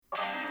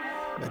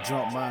A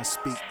drunk mind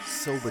speak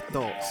sober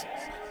thoughts.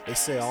 They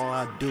say all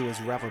I do is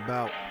rap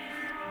about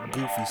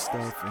goofy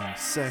stuff and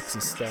sex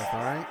and stuff,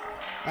 alright?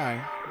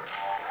 Alright.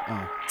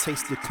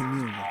 Taste the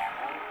communion.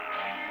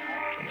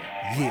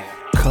 Yeah.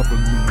 Cover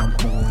me, I'm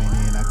going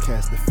in. I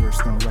cast the first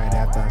stone right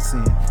after I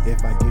sin.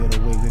 If I get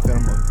away with it,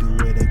 I'm gonna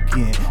do it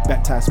again.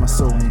 Baptize my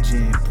soul in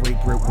gin. Break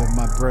bread with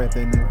my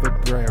brethren and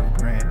with brethren.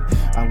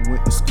 I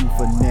went to school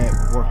for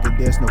networking.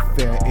 There's no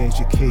fair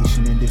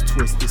education in this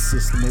twisted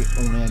system. They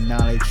only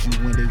acknowledge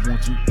you when they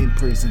want you in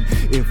prison.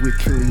 If we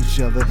kill each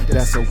other,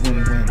 that's a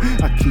win-win.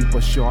 I keep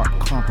a sharp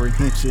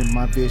comprehension.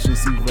 My vision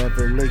see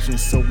revelation.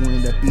 So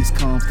when the beast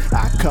comes,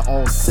 I cut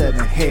all 7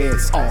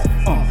 heads off.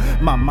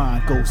 My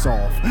mind goes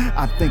off.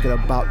 I'm thinking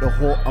about the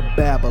whore of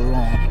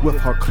Babylon with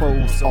her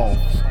clothes off.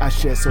 I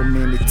shed so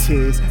many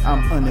tears,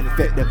 I'm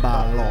unaffected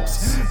by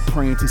loss.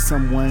 Praying to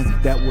someone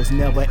that was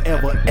never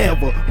ever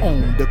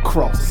on the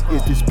cross.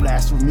 Is this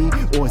blasphemy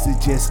or is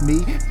it just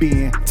me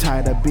being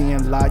tired of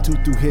being lied to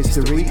through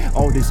history?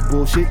 All this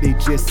bullshit they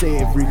just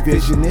said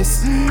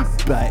revisionist.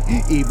 But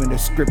even the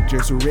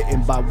scriptures are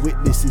written by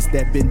witnesses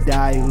that been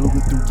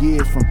diluted through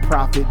years from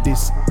prophet,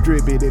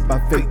 distributed by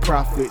fake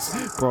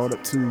prophets, brought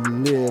up to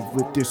live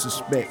with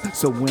disrespect.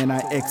 So when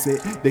I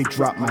exit, they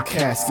drop my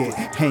casket.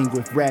 Hang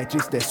with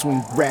ratchets that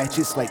swing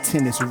ratchets like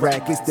tennis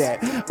rackets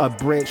that are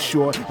bred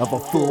short of a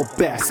full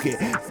basket.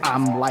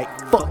 I'm like,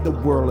 fuck the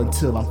world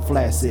until I'm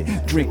flaccid.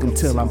 Drink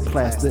until I'm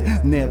plastered.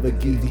 Never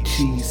give you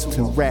cheese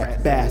to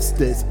rat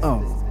bastards.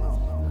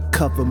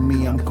 Cover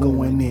me, I'm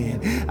going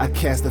in. I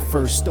cast the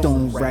first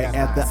stone right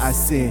after I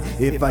sin.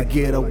 If I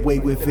get away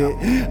with it,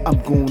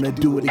 I'm gonna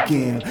do it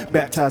again.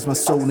 Baptize my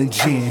soul in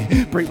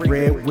gin. Break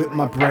bread with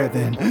my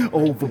brethren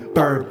over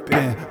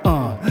bourbon.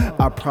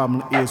 Our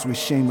problem is we're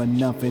shame of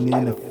nothing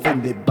and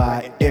offended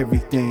by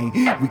everything.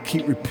 We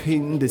keep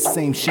repeating the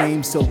same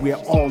shame, so we're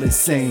all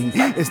insane.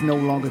 It's no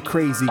longer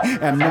crazy.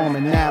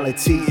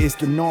 Abnormality is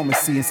the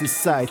normalcy in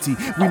society.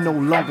 We no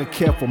longer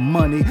care for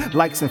money.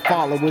 Likes and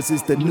followers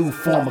is the new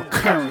form of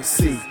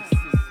currency.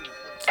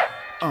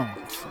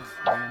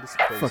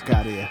 Fuck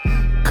out of here.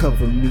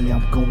 Cover me,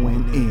 I'm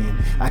going in.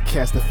 I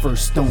cast the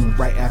first stone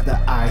right after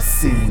I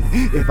sin.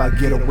 If I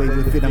get away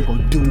with it, I'm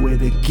gonna do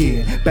it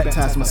again.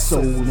 Baptize my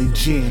soul in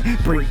gin.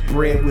 Break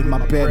bread with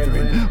my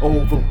brethren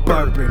over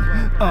bourbon.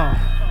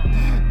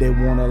 They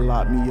wanna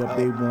lock me up,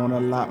 they wanna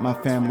lock my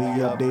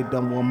family up. They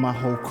don't want my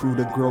whole crew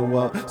to grow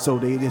up, so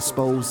they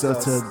expose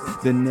us to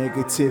the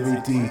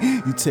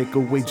negativity. You take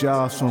away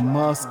jobs from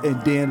us and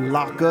then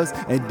lock us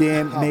and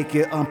then make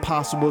it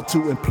impossible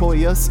to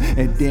employ us.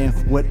 And then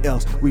what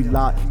else? We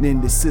locked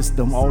in the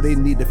system. All they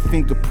need to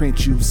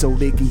fingerprint you so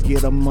they can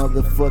get a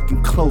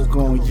motherfucking cloak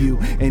on you.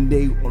 And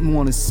they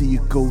wanna see you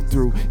go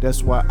through.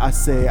 That's why I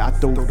say I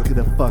throw to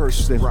the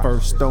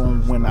first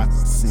stone when I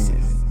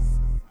sin.